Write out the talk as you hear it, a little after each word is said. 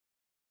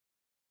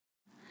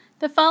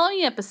The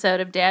following episode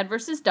of Dad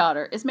vs.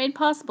 Daughter is made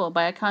possible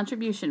by a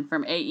contribution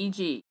from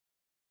AEG.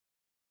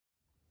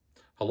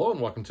 Hello and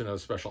welcome to another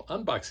special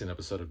unboxing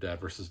episode of Dad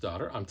vs.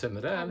 Daughter. I'm Tim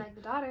the Dad. I'm Meg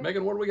the Daughter.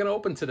 Megan, what are we going to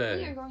open today?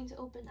 We are going to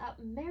open up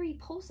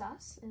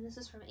Mariposas, and this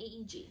is from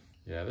AEG.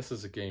 Yeah, this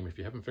is a game, if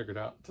you haven't figured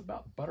out, it's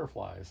about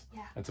butterflies.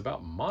 Yeah. It's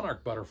about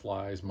monarch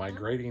butterflies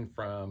migrating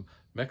from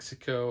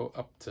Mexico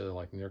up to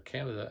like near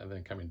Canada and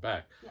then coming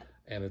back. Yeah.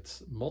 And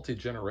it's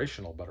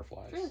multi-generational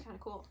butterflies. It's really kind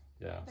of cool.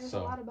 Yeah. There's a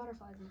lot of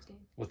butterflies in this game.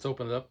 Let's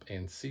open it up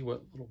and see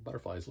what little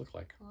butterflies look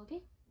like.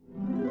 Okay.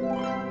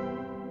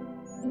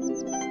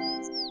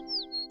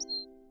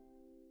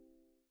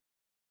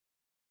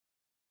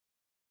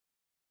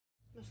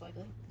 Most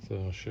likely.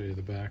 So I'll show you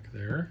the back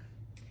there.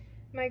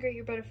 Migrate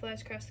your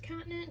butterflies across the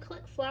continent,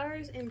 collect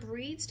flowers and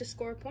breeds to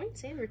score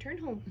points, and return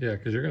home. Yeah,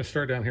 because you're going to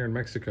start down here in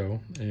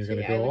Mexico, and you're So,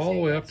 going to go all the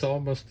way up to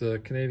almost the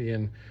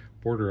Canadian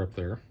border up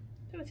there.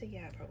 I would say,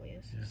 yeah, it probably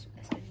is. Yeah.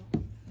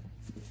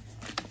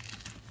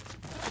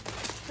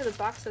 So the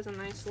box has a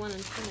nice linen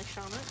finish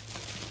on it.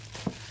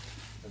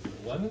 Is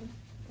it linen?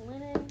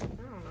 Linen, I don't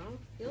know,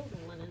 feels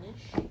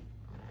linen-ish.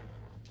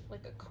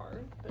 Like a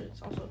card, but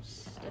it's also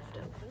stiffed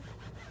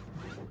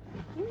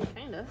open.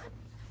 Kind of.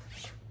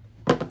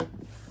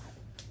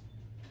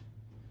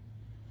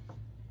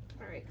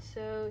 Alright,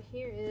 so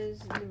here is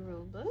the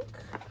rule book.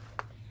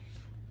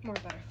 More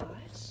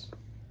butterflies.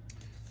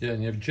 Yeah,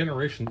 and you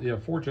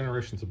have 4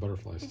 generations of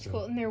butterflies. That's too.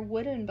 cool, and they're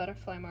wooden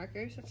butterfly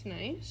markers, that's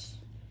nice.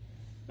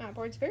 Mat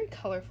board's very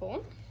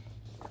colorful.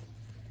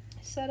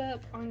 Set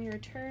up on your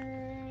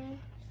turn.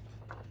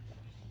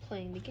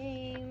 Playing the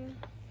game.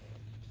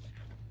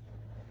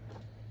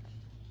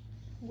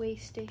 Way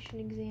station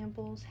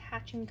examples,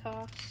 hatching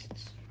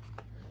costs.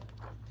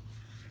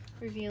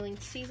 Revealing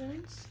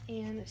seasons,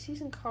 and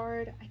season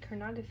card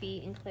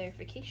iconography and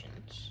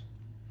clarifications.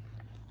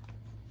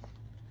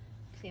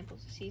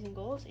 Examples of season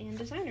goals and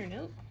designer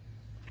note.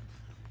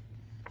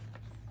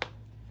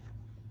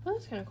 Well,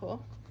 that's kind of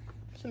cool.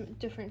 Some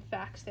different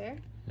facts there.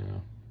 Yeah,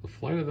 the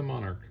flight of the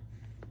monarch.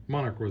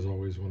 Monarch was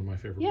always one of my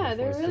favorite. Yeah,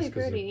 they're butterflies, really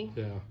pretty.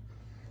 Yeah,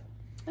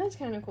 That's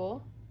kind of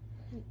cool.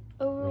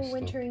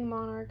 Overwintering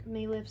monarch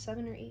may live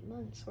 7 or 8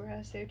 months,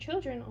 whereas their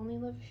children only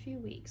live a few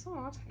weeks. Oh,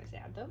 that's kind of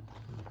sad though.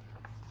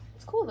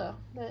 It's cool though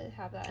that it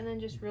have that, and then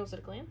just reels at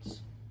a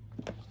glance.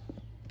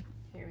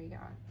 Here we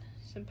got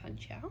some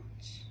punch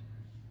outs.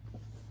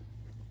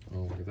 oh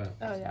look at that.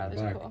 Oh yeah, those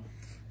are cool.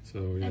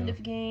 So yeah. End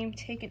of game,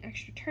 take an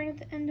extra turn at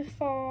the end of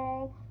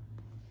fall.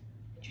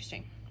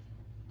 Interesting.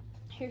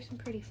 Here's some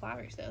pretty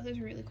flowers though. Those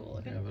are really cool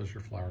looking. Yeah, those are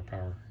your flower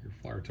power, your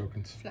flower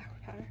tokens. Flower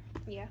powder.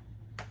 Yeah.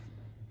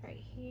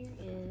 Right here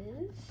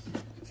is.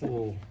 It's a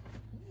little.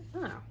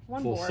 One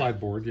little board.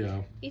 sideboard,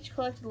 yeah. Each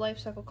collected life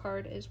cycle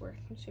card is worth,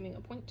 I'm assuming, a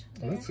point.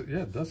 There.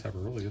 Yeah, it does have a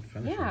really good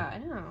finish. Yeah, I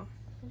know.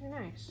 Those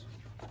are nice.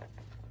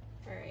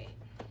 All right.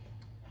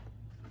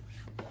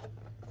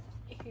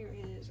 Here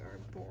is our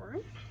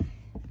board.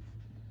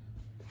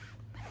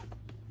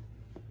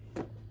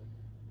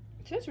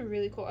 So that's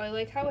really cool. I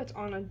like how it's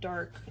on a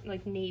dark,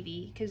 like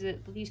navy, because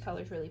these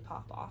colors really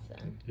pop off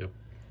then. Yep.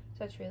 So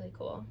that's really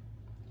cool.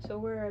 So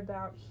we're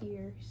about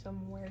here,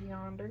 somewhere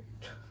yonder.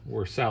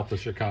 We're south of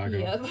Chicago.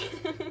 Yep.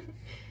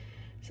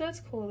 So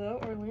that's cool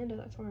though. Orlando,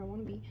 that's where I want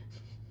to be.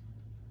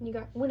 And you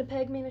got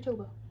Winnipeg,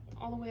 Manitoba,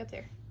 all the way up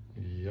there.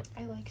 Yep.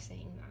 I like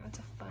saying that. That's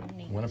a fun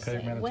name.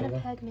 Winnipeg, Manitoba?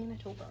 Winnipeg,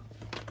 Manitoba.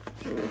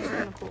 It's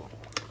kind of cool.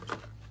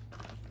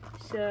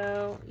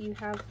 So you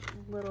have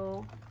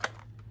little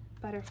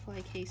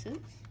butterfly cases,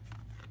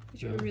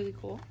 which are really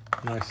cool.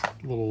 Nice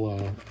little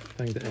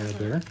thing to add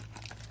there.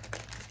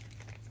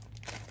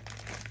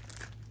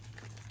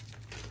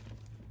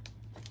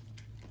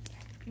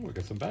 Oh, we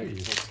got some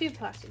baggies. There's 2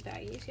 plastic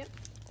baggies, yep.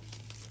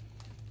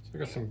 So we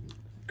got some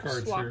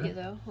cards Swap here. you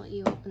though, let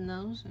you open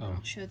those, and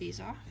I'll show these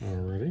off.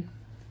 Alrighty.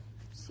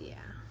 So yeah,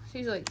 so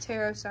these are like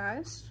tarot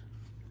sized.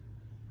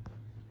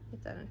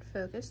 Get that in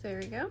focus, there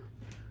we go.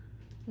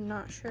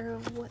 Not sure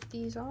what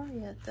these are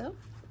yet though,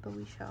 but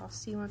we shall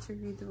see once we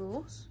read the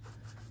rules.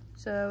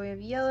 So we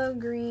have yellow,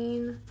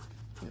 green,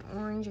 and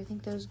orange. I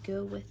think those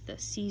go with the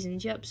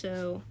seasons. Yep,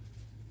 so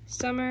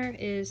summer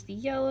is the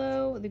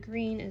yellow, the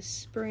green is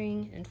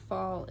spring, and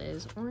fall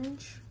is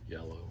orange.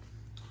 Yellow.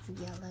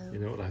 Yellow. You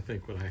know what I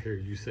think when I hear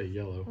you say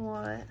yellow?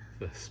 What?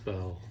 The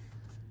spell.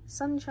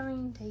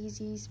 Sunshine,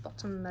 daisies,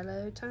 bottom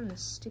mellow, turn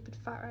this stupid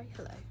fat right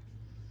hello.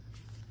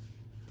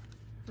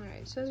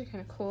 Alright, so those are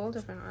kind of cool,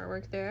 different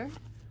artwork there.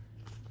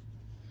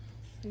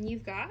 And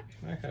you've got?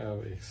 I have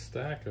a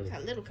stack of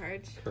Little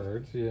cards.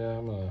 Yeah,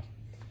 I'm gonna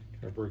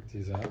break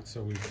these out.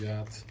 So we've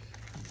got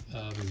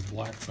these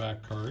black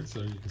back cards,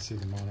 so you can see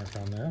the monarch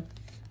on there,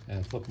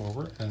 and flip them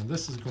over. And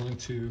this is going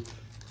to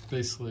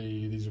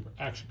basically, these are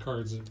action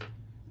cards that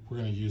we're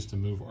going to use to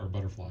move our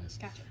butterflies.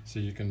 Gotcha. So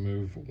you can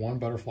move one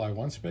butterfly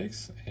 1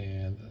 space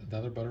and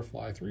another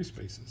butterfly 3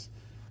 spaces.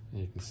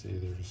 And you can see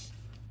there's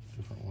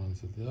different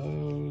ones of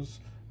those.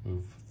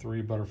 Move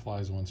 3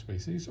 butterflies 1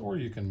 space each, or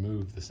you can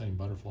move the same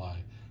butterfly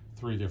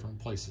 3 different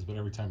places, but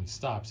every time he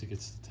stops, he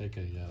gets to take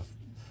a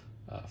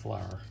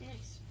flower.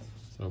 Nice.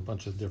 So So a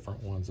bunch of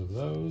different ones of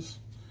those.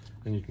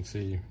 And you can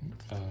see,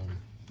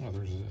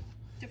 there's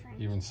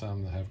even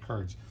some that have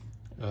cards.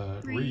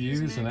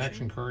 Reuse an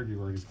action card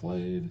you already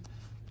played.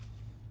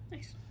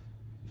 Nice.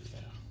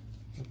 Yeah.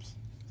 Oops.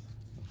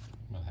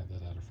 Might have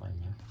that out of frame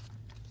there.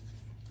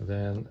 And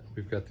then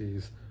we've got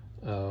these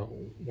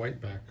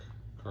white back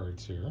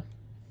cards here.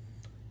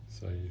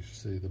 So you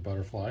see the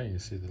butterfly, and you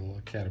see the little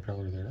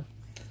caterpillar there.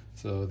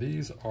 So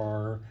these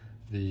are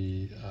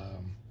the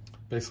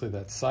basically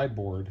that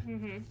sideboard.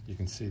 You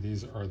can see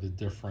these are the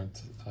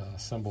different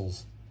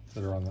symbols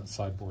that are on that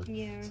sideboard.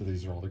 Yeah. So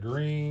these are all the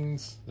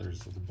greens.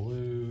 There's the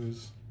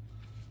blues.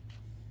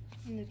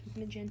 And the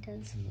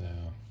magentas.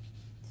 Yeah,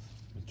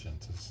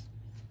 magentas.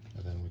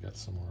 And then we got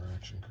some more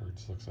action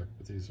cards. Looks like,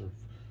 but these are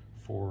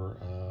for.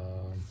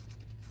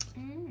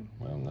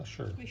 Well, I'm not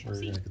sure where you're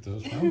gonna get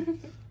those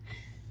from.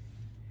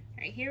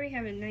 All right, here we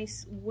have a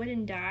nice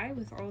wooden die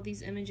with all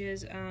these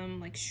images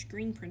like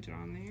screen printed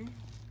on there.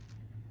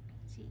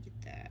 So you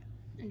get that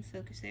in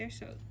focus there.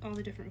 So all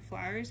the different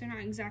flowers, they're not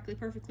exactly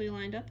perfectly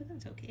lined up, but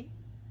that's okay.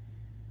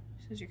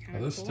 So those are kind of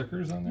cool. Are those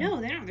stickers on there?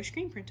 No, they're not. They're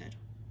screen printed.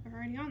 They're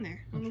already on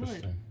there on the wood.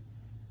 Interesting.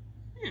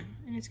 Yeah,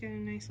 and it's got a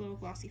nice little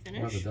glossy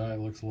finish. Wow, the die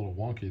looks a little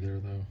wonky there,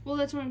 though. Well,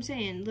 that's what I'm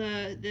saying.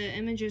 The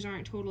images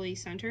aren't totally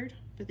centered,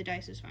 but the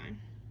dice is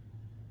fine.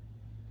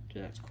 So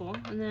that's cool.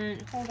 And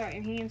then hold out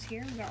your hands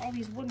here. We got all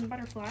these wooden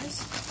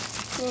butterflies.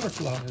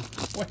 Butterflies.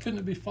 Why couldn't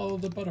it be follow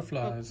the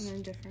butterflies? Oh, and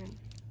then different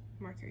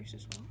markers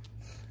as well.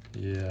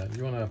 Yeah,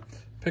 you want to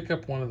pick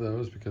up one of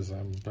those because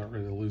I'm about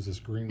ready to lose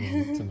this green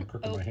one that's in the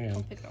crook of my hand.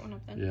 I'll pick that one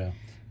up then. Yeah,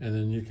 and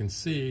then you can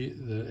see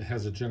that it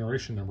has a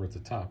generation number at the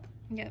top.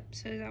 Yep,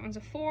 so that one's a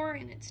 4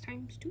 and it's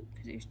 ×2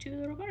 because there's 2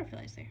 little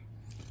butterflies there.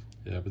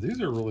 Yeah, but these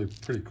are really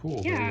pretty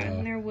cool. Yeah, they,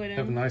 and they're wooden.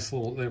 Have a nice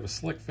little, they have a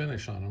slick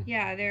finish on them.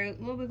 Yeah, they're a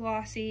little bit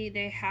glossy.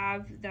 They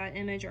have that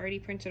image already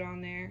printed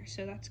on there,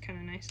 so that's kind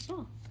of nice as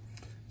well.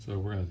 So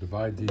we're going to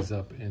divide these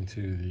up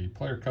into the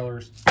player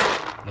colors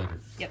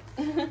later. Yep.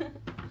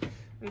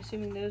 I'm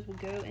assuming those will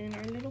go in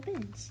our little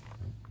bins.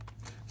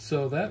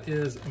 So that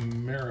is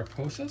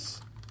Mariposas,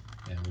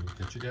 and we will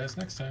catch you guys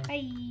next time.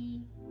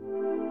 Bye.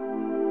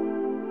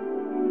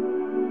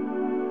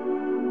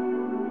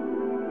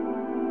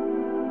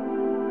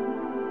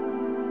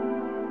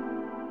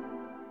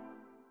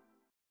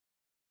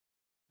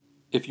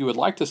 If you would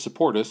like to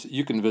support us,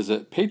 you can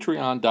visit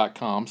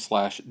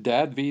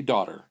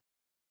patreon.com/dadvdaughter.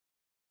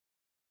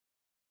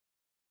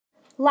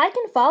 Like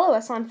and follow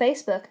us on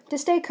Facebook to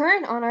stay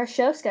current on our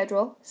show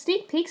schedule,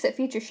 sneak peeks at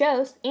future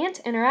shows, and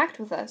to interact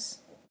with us.